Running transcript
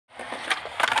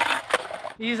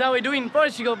This is how we do in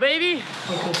Portugal, baby.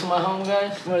 Welcome to my home,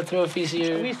 guys. More trophies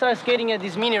here. We start skating at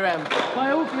this mini ramp.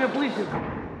 I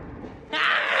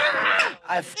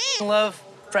love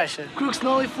pressure. Crooks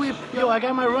nollie flip. Yo, I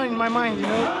got my run in my mind, you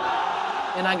know?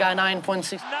 And I got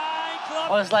 9.6. I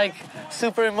was like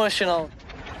super emotional.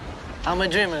 I'm a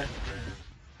dreamer.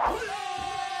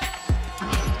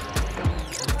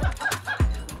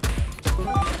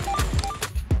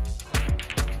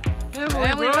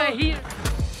 And we're right here.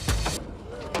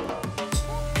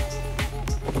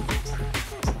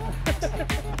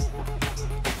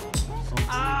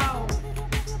 Ow!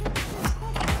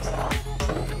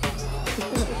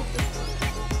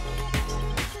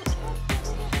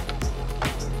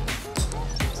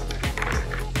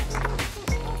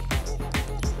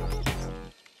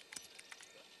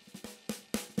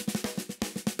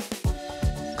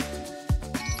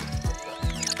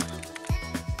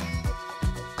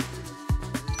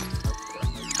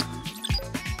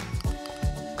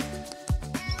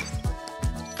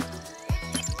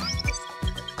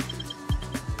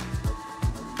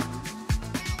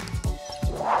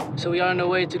 So we are on the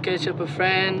way to catch up a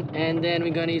friend, and then we're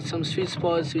gonna eat some street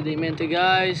spots with the Mente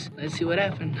guys. Let's see what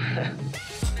happens.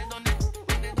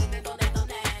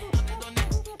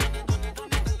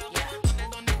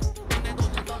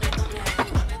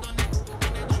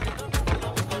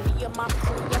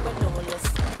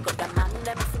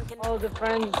 All the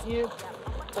friends here,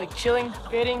 like chilling,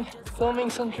 skating, filming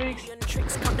some tricks.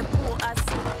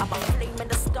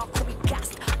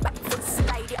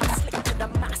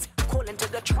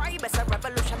 Tribe as a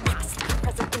revolution past.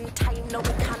 Present in time, no, we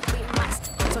can't be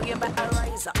masked. So you better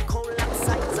rise up, cool up,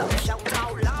 size up, shout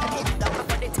out loud. Double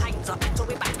for the times up, so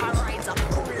we better rise up,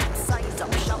 cool up, size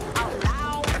up, shout out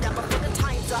loud. Double for the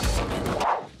times up.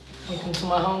 Welcome to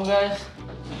my home, guys.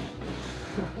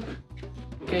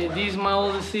 Okay, this is my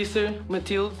older sister,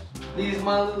 Matilde. This is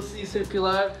my little sister,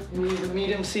 Pilar. And this is the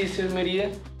medium sister,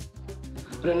 Maria.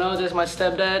 Renaud, that's my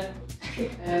stepdad.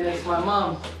 And that's my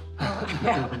mom.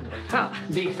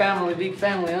 Big family,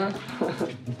 huh?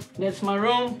 That's my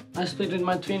room. I split with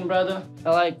my twin brother. I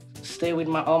like to stay with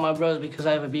all my brothers because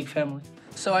I have a big family.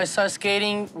 So I started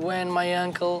skating when my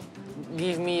uncle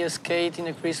gave me a skate in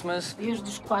the Christmas. Desde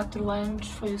os 4 anos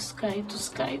foi o skate.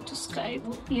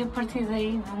 E a partir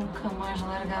daí nunca mais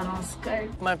largaram o skate.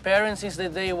 My parents, since the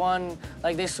day one,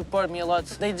 like they support me a lot.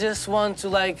 They just want to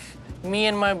like me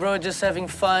and my bro just having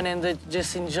fun and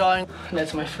just enjoying.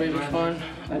 That's my favorite one.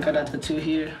 I got a tattoo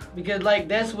here. Because like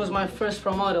that was my first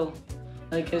pro model.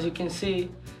 Like as you can see,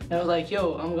 I was like,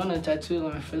 yo, I'm gonna tattoo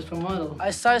my first pro model.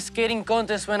 I started skating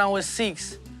contests when I was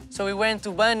 6. So we went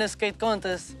to Banda skate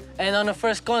contest. And on the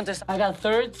first contest, I got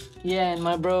 3rd. Yeah, and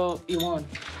my bro, he won.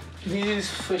 This is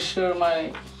for sure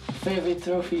my favorite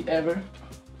trophy ever.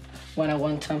 When I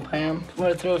won Tampayam.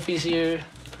 More trophies here.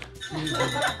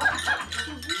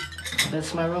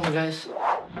 That's my room, guys.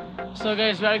 So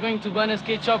guys, we are going to Banda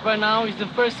skate shop right now. It's the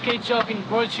first skate shop in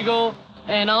Portugal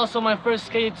and also my first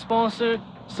skate sponsor.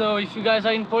 So if you guys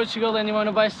are in Portugal and you want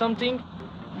to buy something,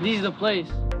 this is the place.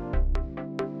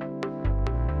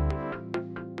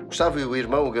 Gustavo e o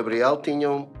irmão, o Gabriel,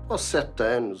 tinham 7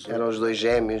 anos. Eram os 2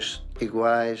 gêmeos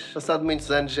iguais. Passado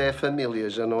muitos anos já é família,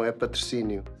 já não é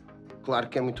patrocínio. Claro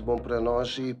que é muito bom para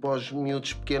nós e para os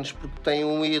miúdos pequenos porque têm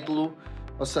um ídolo.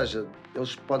 Ou seja,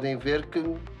 eles podem ver que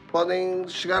podem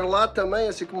chegar lá também,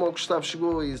 assim como o Gustavo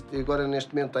chegou e agora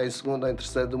neste momento está em 2º, em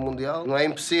 3º do Mundial. Não é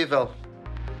impossível.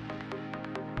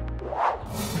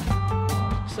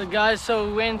 So guys,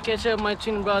 we went to catch up my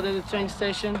twin brother at the train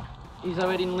station. He's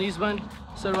already in Lisbon.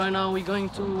 So right now we're going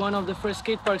to one of the first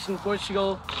skate parks in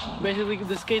Portugal. Basically,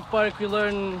 the skate park, we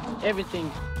learn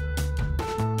everything.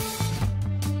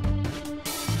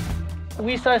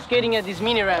 We started skating at this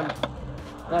mini ramp.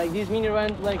 Like this mini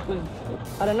ramp, like was,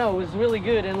 I don't know, it was really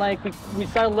good, and like we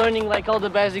started learning like all the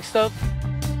basic stuff.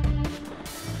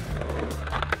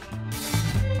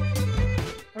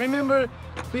 Remember,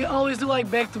 we always do like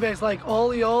back-to-backs, like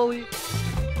ollie, ollie.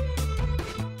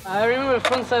 I remember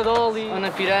frontside ollie on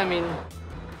a pyramid.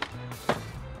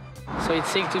 So it's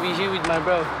sick to be here with my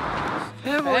bro.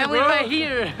 Hey, boy, and we're right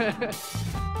here.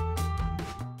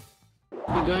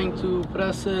 We're going to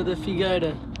Praça da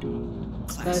Figueira.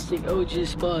 Classic OG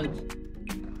spot.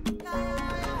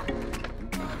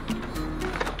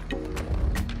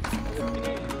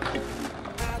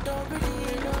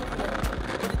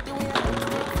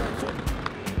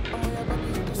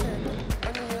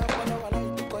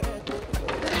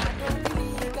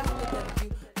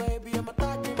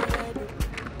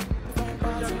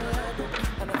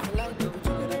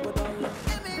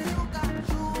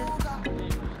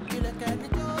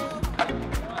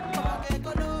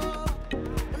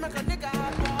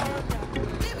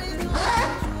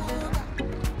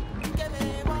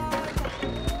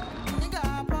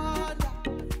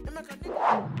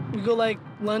 go like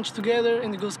lunch together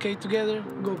and we go skate together,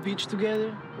 go beach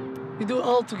together. We do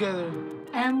all together.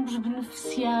 Ambos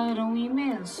beneficiaram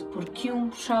imenso, porque um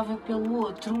puxava pelo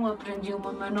outro, um aprendia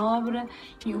uma manobra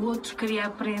e o outro queria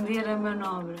aprender a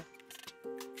manobra.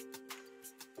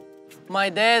 My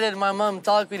dad and my mom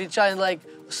talk with each other like,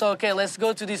 so okay, let's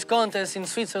go to this contest in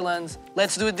Switzerland.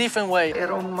 Let's do it different way.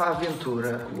 Era uma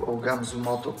aventura. Alugámos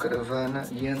uma autocaravana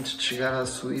e antes de chegar à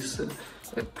Suíça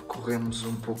percorremos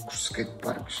um pouco os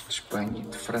skateparks de Espanha e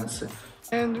de França.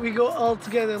 And we go all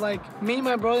together, like me,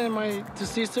 my brother, and my two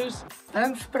sisters.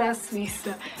 Vamos para a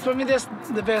Suíça. For me, that's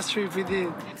the best trip we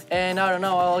did. And I don't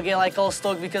know, I'll get like all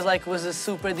stoked because like it was a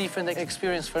super different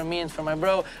experience for me and for my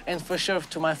bro and for sure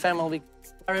to my family.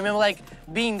 I remember like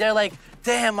being there like,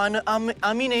 damn,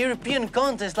 I'm in a European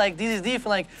contest, like this is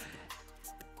different. Like.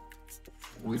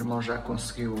 O irmão já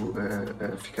conseguiu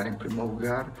ficar em primeiro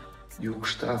lugar e o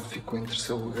Gustavo ficou em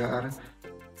terceiro lugar.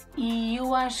 E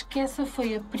eu acho que essa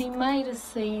foi a primeira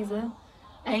saída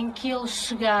em que eles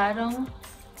chegaram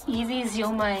e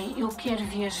diziam: mãe, eu quero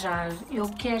viajar, eu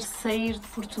quero sair de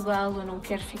Portugal, eu não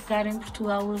quero ficar em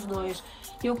Portugal os dois,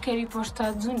 eu quero ir para os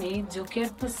Estados Unidos, eu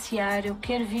quero passear, eu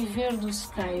quero viver do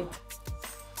skate.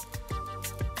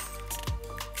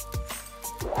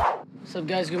 What's up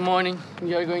guys, good morning.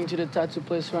 We are going to the tattoo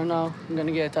place right now. I'm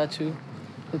gonna get a tattoo.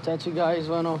 The tattoo guy is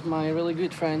one of my really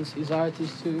good friends. He's an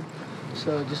artist too.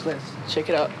 So just let's check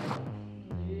it out.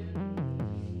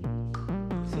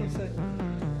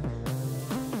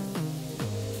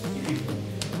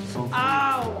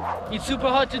 Ow! It's super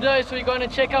hot today, so we're gonna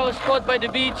check out a spot by the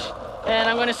beach and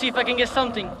I'm gonna see if I can get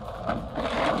something.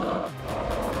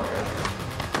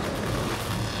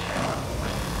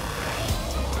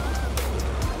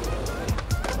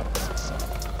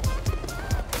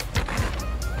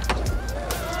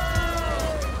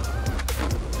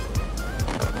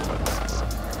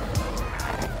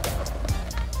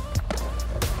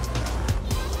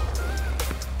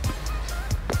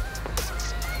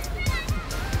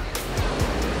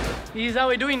 This is how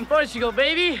we do in Portugal,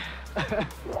 baby!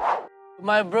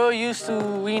 My bro used to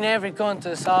win every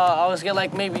contest. I was get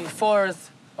like maybe 4th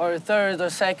or 3rd or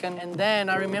 2nd. And then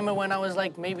I remember when I was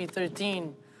like maybe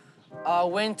 13, I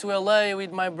went to LA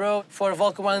with my bro for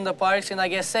Volcom in the Parks and I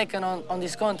get 2nd on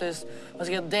this contest. I was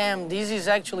like, damn, this is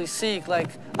actually sick. Like,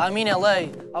 I'm in LA.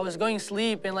 I was going to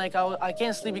sleep and like I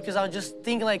can't sleep because I was just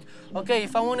thinking like, okay,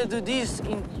 if I want to do this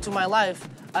into my life,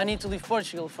 I need to leave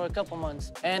Portugal for a couple months.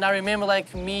 And I remember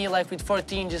like me, like with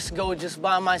 14, just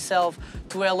by myself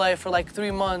to LA for like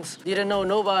 3 months. Didn't know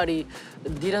nobody,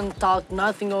 didn't talk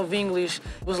nothing of English.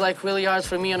 It was like really hard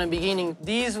for me in the beginning.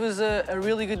 This was a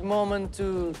really good moment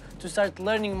to start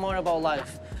learning more about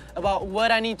life, about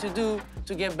what I need to do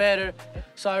to get better.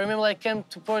 So I remember like came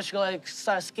to Portugal, like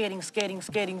start skating.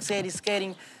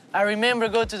 I remember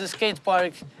go to the skate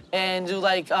park and do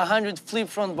like 100 flip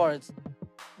front boards.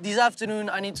 This afternoon,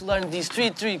 I need to learn these 3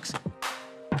 tricks.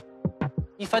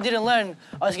 If I didn't learn,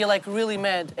 I was get like really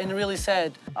mad and really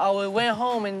sad. I went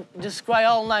home and just cry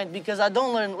all night because I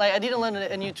didn't learn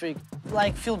a new trick.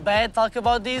 Like feel bad talk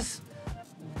about this,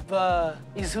 but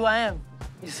it's who I am.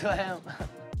 It's who I am.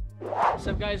 What's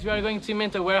up guys, we are going to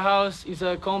Menta Warehouse. It's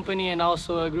a company and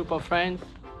also a group of friends.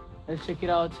 Let's check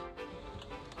it out.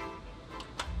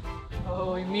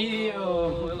 Oh, Emilio.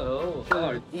 Oh,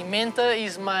 hello. Imenta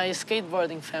is my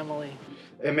skateboarding family.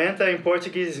 Ementa in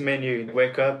Portuguese is menu.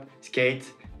 Wake up, skate,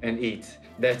 and eat.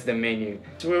 That's the menu.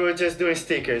 So we were just doing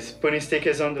stickers, putting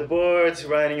stickers on the boards,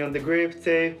 writing on the grip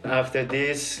tape. After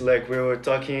this, like we were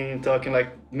talking like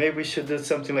maybe we should do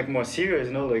something like more serious,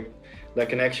 you know,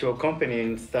 like an actual company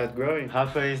and start growing.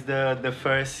 Rafa is the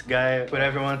first guy, put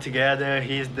everyone together.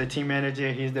 He's the team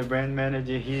manager, he's the brand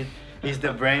manager, he's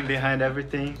the brain behind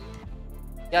everything.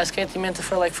 I skated Imenta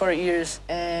for like 4 years,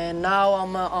 and now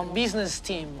I'm on business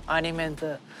team on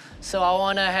Imenta. So I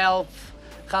want to help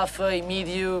Rafa,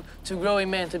 Emilio to grow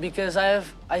Imenta because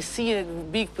I see a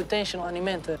big potential on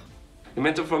Imenta.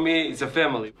 Imenta for me is a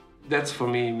family. That's for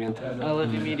me, Imenta. I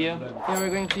love Emilio. Then we're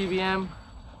going to EBM.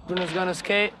 Bruno's gonna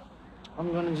skate.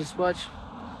 I'm gonna just watch.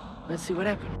 Let's see what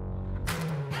happens.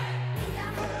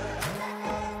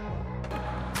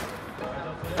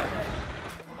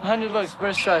 $100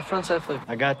 first try, frontside flip.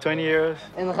 I got 20 euros.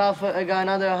 And Rafa, I got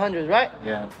another 100, right?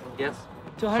 Yeah. Yes.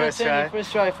 220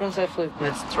 first try, frontside flip.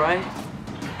 Let's try.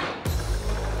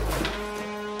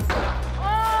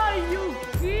 Oh, you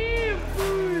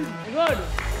people! Good.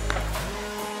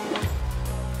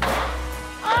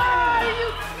 Oh, you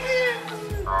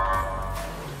people!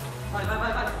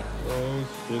 Oh,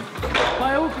 shit.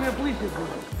 Vai, última polícia.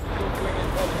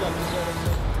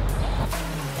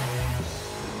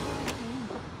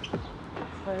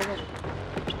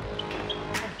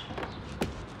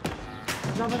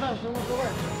 Going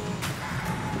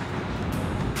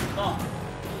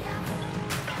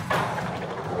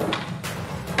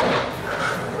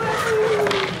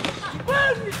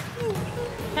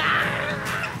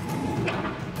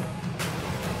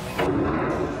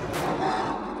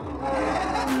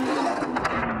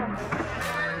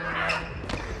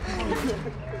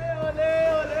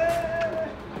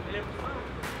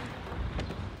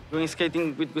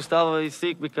skating with Gustavo is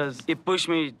sick because he pushed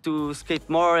me to skate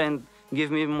more and give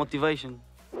me motivation.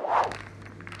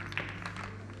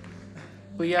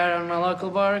 We are on my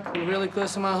local park. We're really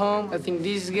close to my home. I think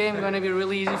this game is gonna be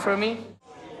really easy for me.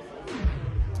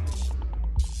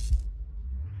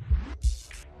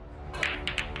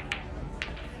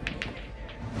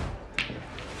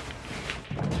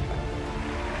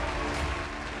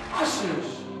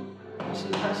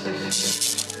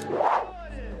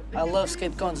 I love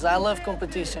skate contests. I love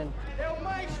competition.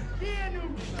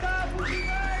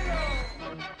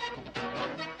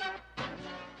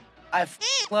 I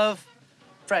love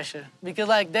pressure because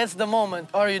like that's the moment.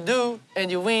 Or you do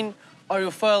and you win, or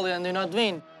you fail and you not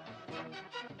win.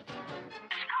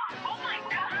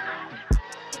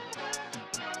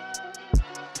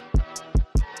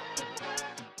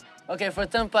 Okay, for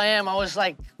 10 p.m. I was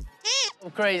like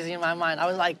crazy in my mind. I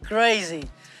was like crazy.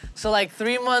 So like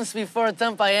 3 months before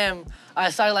 10 p.m. I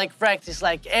started like practice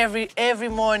like every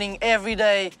morning, every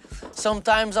day.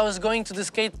 Sometimes I was going to the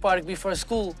skate park before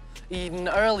school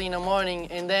early in the morning,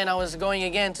 and then I was going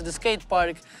again to the skate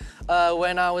park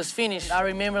when I was finished. I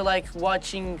remember like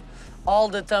watching all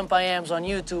the 10 p.m.s on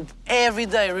YouTube every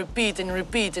day, repeat and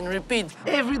repeat and repeat.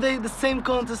 Every day the same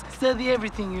contest, study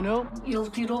everything, you know? Ele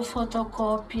tirou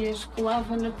fotocópias,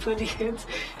 colava na parede.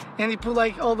 And he put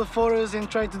like all the photos and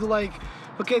tried to do like,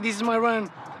 okay, this is my run.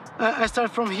 I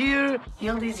start from here.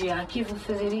 Ele dizia, aqui vou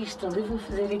fazer isto, ali vou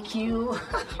fazer aquilo.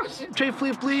 Tray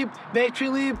flip, back tree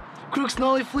lip, crooks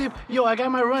nollie flip. Yo, I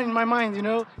got my run in my mind, you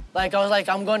know? Like, I was like,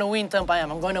 I'm gonna win 10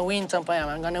 p.m. I'm gonna win 10 p.m.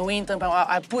 I'm gonna win 10 p.m.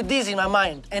 I put this in my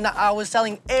mind. And I was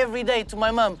telling every day to my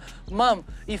mom, Mom,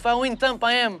 if I win 10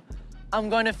 p.m., I'm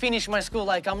gonna finish my school.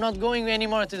 Like, I'm not going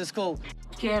anymore to the school.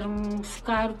 Quero me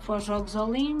focar para os Jogos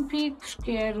Olímpicos,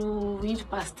 quero ir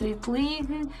para a Street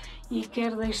League e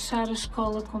quero deixar a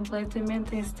escola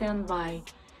completamente em stand-by.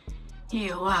 E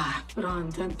eu,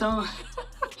 pronto, então...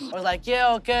 I was like,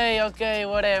 yeah, okay,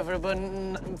 whatever, but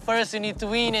first you need to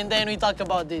win and then we talk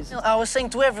about this. I was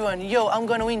saying to everyone, yo, I'm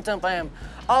gonna win 10 p.m.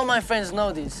 All my friends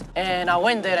know this. And I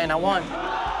went there and I won.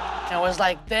 And I was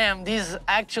like, damn, this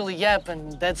actually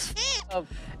happened. That's up.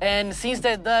 And since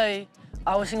that day,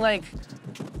 I was thinking like,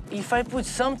 if I put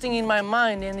something in my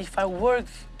mind and if I work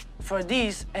for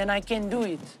this and I can do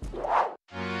it.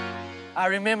 I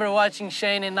remember watching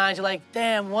Shane and Nyjah like,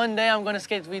 damn, one day I'm gonna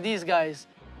skate with these guys.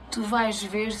 Tu vais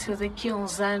ver se eu daqui a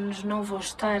uns anos não vou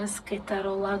estar a skatear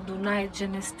ao lado do Nyjah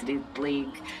na Street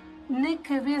League. Na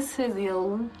cabeça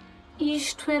dele,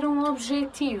 isto era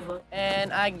objetivo.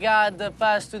 And I got the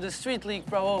pass to the Street League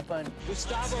Pro Open.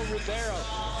 Gustavo Ribeiro,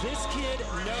 this kid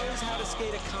knows how to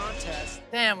skate a contest.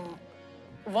 Damn,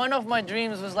 one of my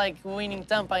dreams was like winning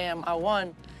 10 p.m. I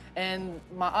won. And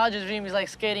my other dream is like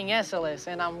skating SLS,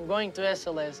 and I'm going to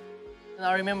SLS. And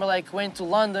I remember like went to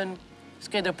London,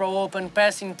 skate the Pro Open,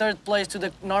 passing 3rd place to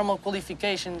the normal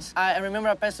qualifications. I remember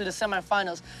I passed to the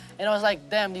semifinals, and I was like,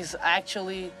 damn, this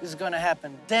actually is gonna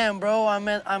happen. Damn, bro,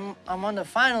 I'm on the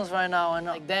finals right now. And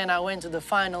like then I went to the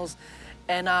finals,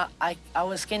 and I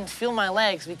can't feel my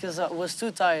legs because I was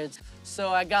too tired.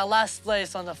 So I got last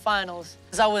place on the finals.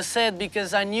 I was sad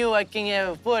because I knew I can have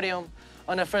a podium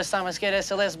on the first time I skated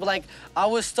SLS, but like I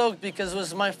was stoked because it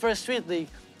was my first street league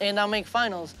and I make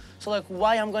finals. So like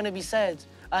why I'm gonna be sad?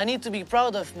 I need to be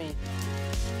proud of me.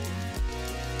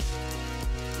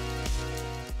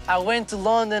 I went to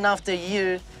London after a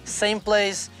year, same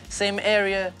place, same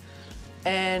area,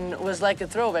 and it was like a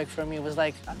throwback for me. It was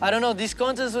like, I don't know, this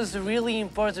contest was really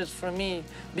important for me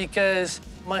because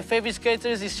my favorite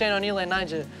skaters is Shane O'Neill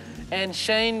Nyjah. And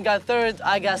Shane got 3rd,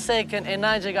 I got 2nd, and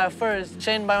Nyjah got 1st.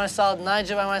 Shane by my side,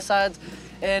 Nyjah by my side,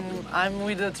 and I'm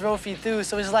with the trophy too.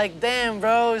 So it's like, damn,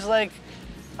 bro, it's like,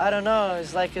 I don't know,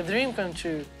 it's like a dream come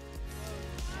true.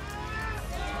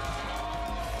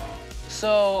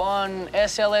 So on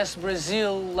SLS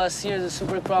Brazil last year, the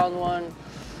Super Crown one,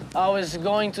 I was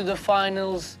going to the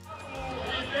finals.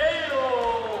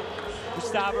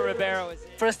 Gustavo Ribeiro is in.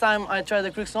 First time I tried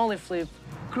the crooks nollie flip.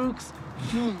 Crooks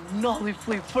nollie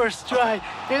flip, first try.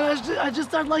 And I just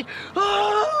started like,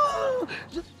 oh!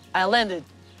 I landed,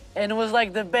 and it was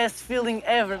like the best feeling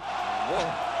ever.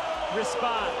 Whoa.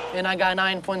 Respond. And I got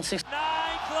 9.6. 9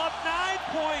 club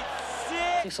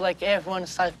 9.6. So like everyone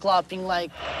started clapping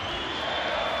like.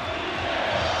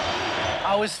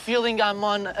 I was feeling I'm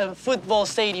on a football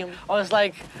stadium. I was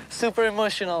like super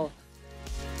emotional.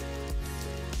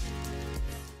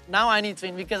 Now I need to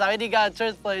win because I already got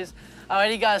third place, I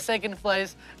already got second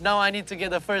place. Now I need to get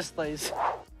the first place.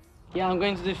 Yeah, I'm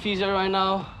going to the physio right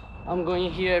now. I'm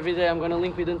going here every day. I'm going to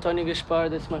link with Antonio Gaspar,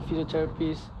 that's my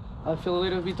physiotherapist. I feel a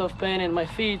little bit of pain in my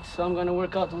feet, so I'm going to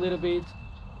work out a little bit.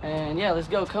 And yeah, let's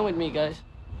go. Come with me, guys.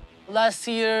 Last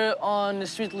year on the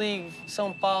Street League,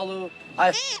 São Paulo, I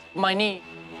f***ed my knee.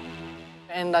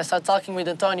 And I started talking with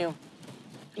Antonio.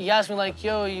 He asked me like,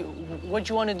 yo, what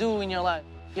you want to do in your life?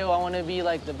 Yo, I want to be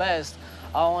like the best.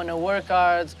 I want to work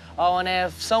hard. I want to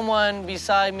have someone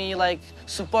beside me, like,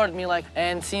 support me.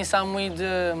 And since I'm with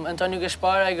Antonio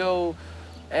Gaspar, I go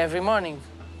every morning,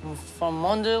 from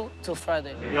Monday till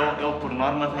Friday. Ele, por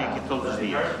norma, vem aqui todos os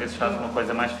dias. Às vezes faz uma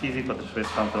coisa mais física, outras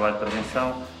vezes faz um trabalho de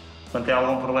prevenção. Quando tem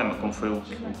algum problema, como foi o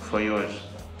que foi hoje,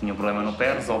 tinha um problema no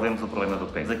pé, resolvemos o problema do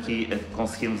pé. Aqui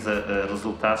conseguimos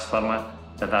resultados de forma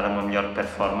a dar uma melhor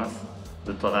performance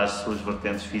de todas as suas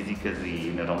vertentes físicas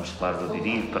e neuromusculares, eu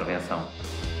diria, e de prevenção.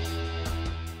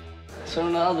 Sou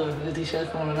Ronaldo, eu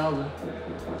t-shirt com Ronaldo.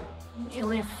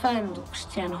 Ele é fã do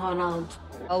Cristiano Ronaldo.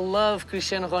 I love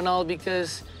Cristiano Ronaldo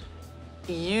because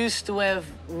he used to have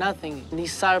nothing. He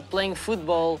started playing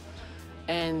football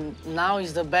and now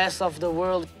he's the best of the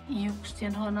world. E o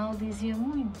Cristiano Ronaldo dizia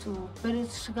muito, para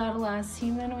chegar lá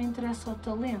acima não interessa o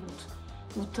talento.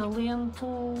 O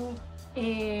talento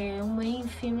é uma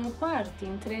ínfima parte,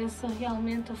 interessa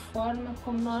realmente a forma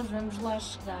como nós vamos lá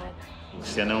chegar. O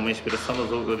Cristiano é uma inspiração, mas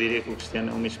eu diria que o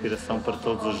Cristiano é uma inspiração para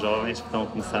todos os jovens que estão a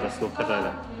começar a sua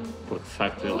carreira. Porque, de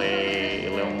facto,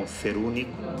 ele é um ser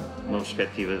único, uma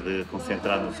perspectiva de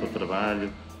concentrado no seu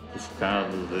trabalho, de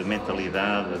focado, de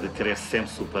mentalidade, de querer sempre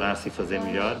superar-se e fazer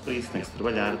melhor. Por isso tem que se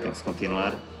trabalhar, tem que se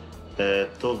continuar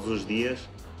todos os dias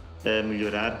a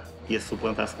melhorar e a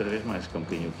suplantar-se cada vez mais, que é um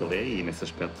bocadinho o que ele é, e nesse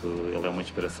aspecto ele é uma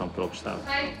inspiração para o Gustavo.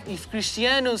 If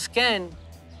Cristianos can,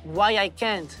 why I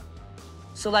can't?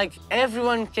 So like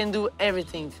everyone can do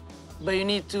everything, but you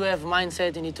need to have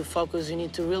mindset, you need to focus, you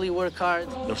need to really work hard.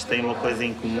 Eles têm uma coisa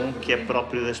em comum que é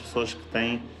próprio das pessoas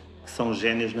que são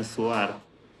génios na sua arte.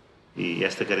 E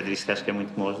esta característica acho que é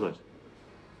muito comum aos dois.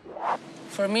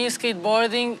 For me,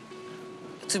 skateboarding,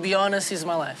 to be honest, is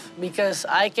my life. Because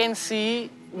I can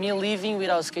see me living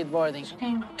without skateboarding.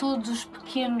 Em todos os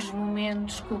pequenos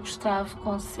momentos que o Gustavo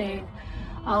consegue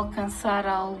alcançar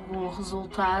algum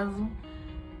resultado,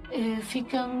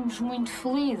 ficamos muito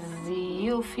felizes e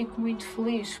eu fico muito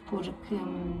feliz porque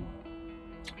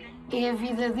é a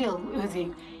vida dele. Eu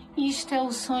digo, isto é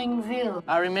o sonho dele.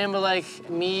 I remember like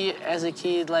me as a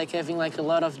kid like having like a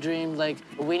lot of dreams, like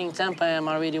winning Tampa I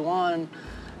already won,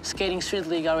 skating Street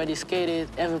League I already skated,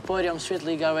 have a podium Street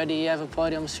League I already have a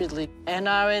podium Street League, and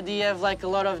I already have like a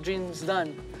lot of dreams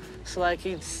done. So like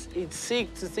it's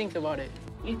sick to think about it.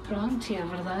 E pronto, e é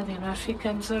verdade, e nós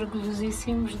ficamos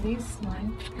orgulhosíssimos disso, não é?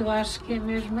 Porque eu acho que é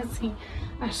mesmo assim.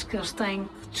 Acho que eles têm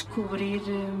que descobrir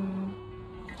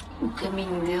o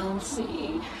caminho deles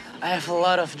e... I have a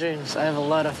lot of dreams. I have a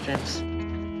lot of dreams.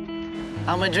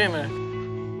 I'm a dreamer.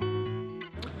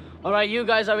 All right, you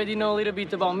guys already know a little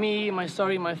bit about me, my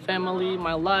story, my family,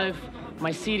 my life,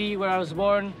 my city, where I was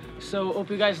born. So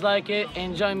hope you guys like it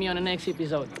and join me on the next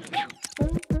episode.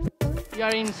 We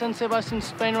are in San Sebastian,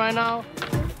 Spain right now.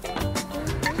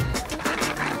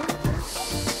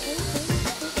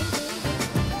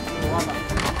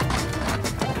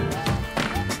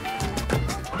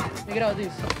 Check it out,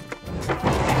 this.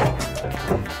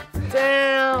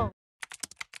 Damn!